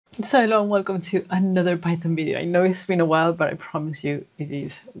So hello and welcome to another Python video. I know it's been a while, but I promise you it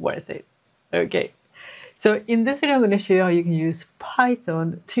is worth it. Okay, so in this video I'm going to show you how you can use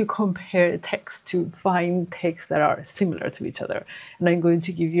Python to compare text, to find texts that are similar to each other. And I'm going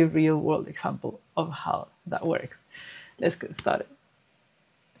to give you a real world example of how that works. Let's get started.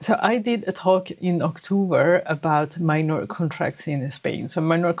 So I did a talk in October about minor contracts in Spain. So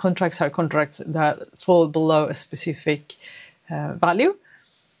minor contracts are contracts that fall below a specific value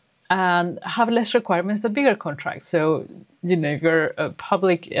and have less requirements than bigger contracts. So, if you're a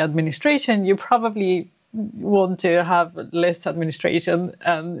public administration, you probably want to have less administration.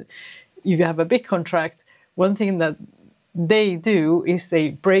 And if you have a big contract, one thing that they do is they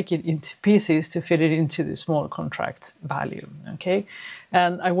break it into pieces to fit it into the small contract value, okay?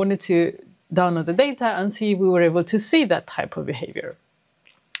 And I wanted to download the data and see if we were able to see that type of behavior.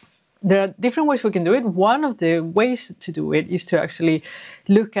 There are different ways we can do it. One of the ways to do it is to actually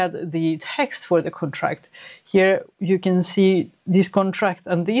look at the text for the contract. Here you can see this contract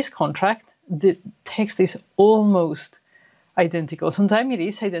and this contract. The text is almost identical. Sometimes it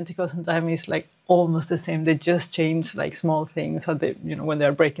is identical, sometimes it's like almost the same. They just change like small things, or they, when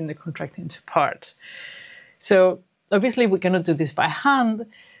they're breaking the contract into parts. So obviously we cannot do this by hand,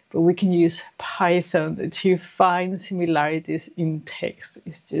 but we can use Python to find similarities in text.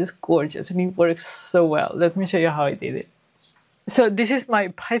 It's just gorgeous and it works so well. Let me show you how I did it. So this is my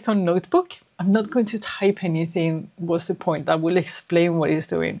Python notebook. I'm not going to type anything. What's the point? I will explain what it's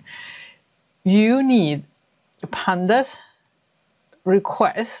doing. You need pandas,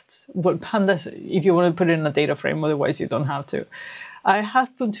 requests. Well, pandas, if you want to put it in a data frame, otherwise you don't have to. I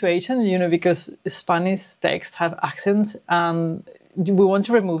have punctuation, because Spanish text have accents, and we want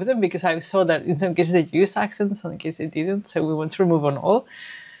to remove them because I saw that in some cases they used accents, in some cases they didn't, so we want to remove on all.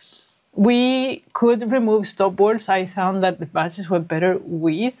 We could remove stop words. I found that the matches were better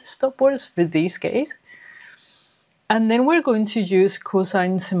with stop words for this case. And then we're going to use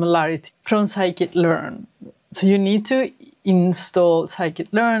cosine similarity from scikit-learn. So you need to install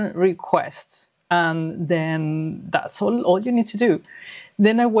scikit-learn requests, and then that's all you need to do.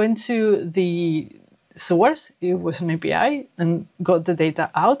 Then I went to the source, it was an API, and got the data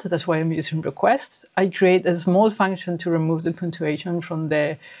out. That's why I'm using requests. I create a small function to remove the punctuation from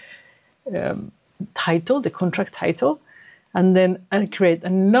the title, the contract title. And then I create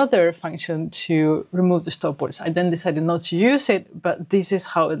another function to remove the stop words. I then decided not to use it, but this is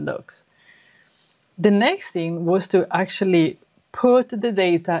how it looks. The next thing was to actually put the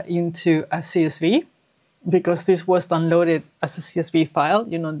data into a CSV, because this was downloaded as a CSV file.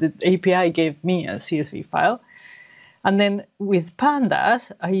 The API gave me a CSV file. And then with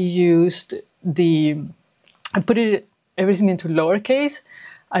pandas, I put everything into lowercase.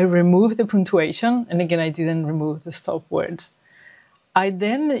 I removed the punctuation, and again, I didn't remove the stop words. I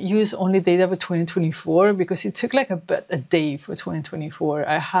then used only data for 2024 because it took like a day for 2024.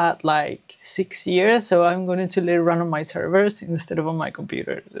 I had like 6 years, so I'm going to let it run on my servers instead of on my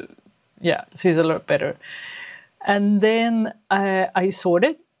computer. Yeah, so it's a lot better. And then I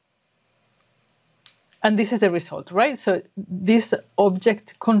sorted. And this is the result, right? So this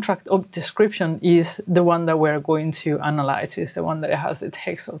object contract description is the one that we're going to analyze. It's the one that has the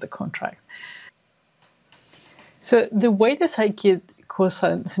text of the contract. So the way the Scikit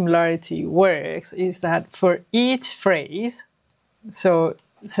cosine similarity works is that for each phrase, so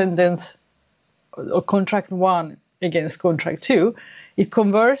sentence or contract 1 against contract 2, it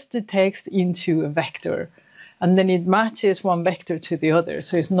converts the text into a vector, and then it matches one vector to the other.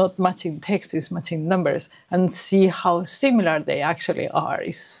 So it's not matching text, it's matching numbers, and see how similar they actually are.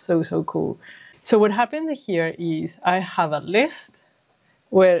 It's so cool. So what happened here is I have a list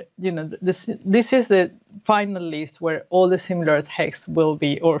where, this is the final list where all the similar text will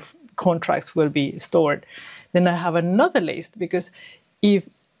be, or contracts will be stored. Then I have another list, because if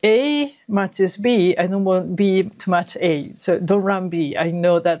A matches B, I don't want B to match A. So don't run B. I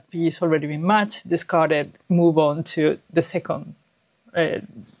know that B is already been matched, discarded, move on to the second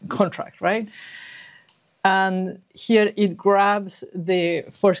contract, right? And here it grabs the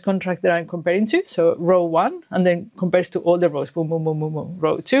first contract that I'm comparing to, so row 1, and then compares to all the rows, boom, boom, boom, boom, boom.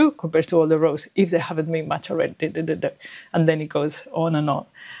 Row 2 compares to all the rows if they haven't been matched already, and then it goes on and on.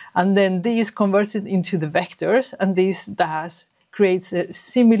 And then this converts it into the vectors, and this dash creates a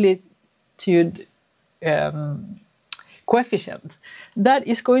similitude coefficient that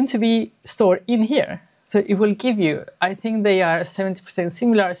is going to be stored in here. So it will give you, I think they are 70%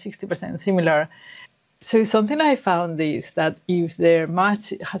 similar, 60% similar. So something I found is that if their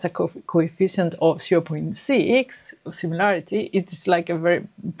match has a coefficient of 0.6 of similarity, it's like a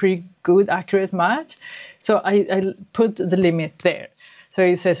pretty good accurate match. So I put the limit there. So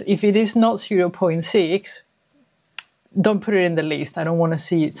it says, if it is not 0.6, don't put it in the list. I don't want to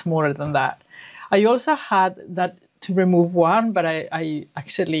see it's more than that. I also had that to remove one, but I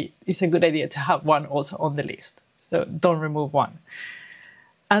actually, it's a good idea to have one also on the list. So don't remove one.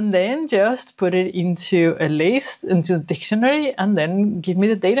 And then just put it into a list, into a dictionary, and then give me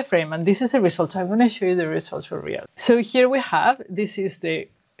the data frame. And this is the results. I'm going to show you the results for real. So here we have, this is the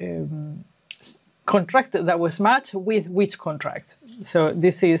contract that was matched with which contract. So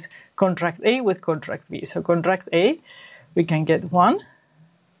this is contract A with contract B. So contract A, we can get 1.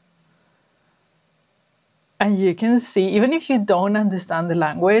 And you can see, even if you don't understand the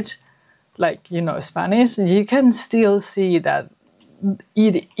language, like, you know, Spanish, you can still see that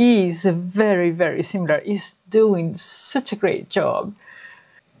it is very, very similar. It's doing such a great job.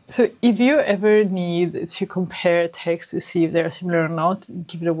 So if you ever need to compare text to see if they're similar or not,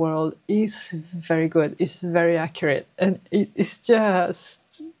 give it a whirl. It's very good. It's very accurate. And it's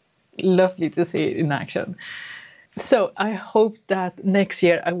just lovely to see it in action. So I hope that next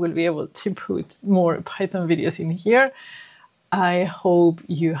year I will be able to put more Python videos in here. I hope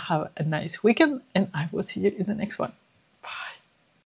you have a nice weekend, and I will see you in the next one.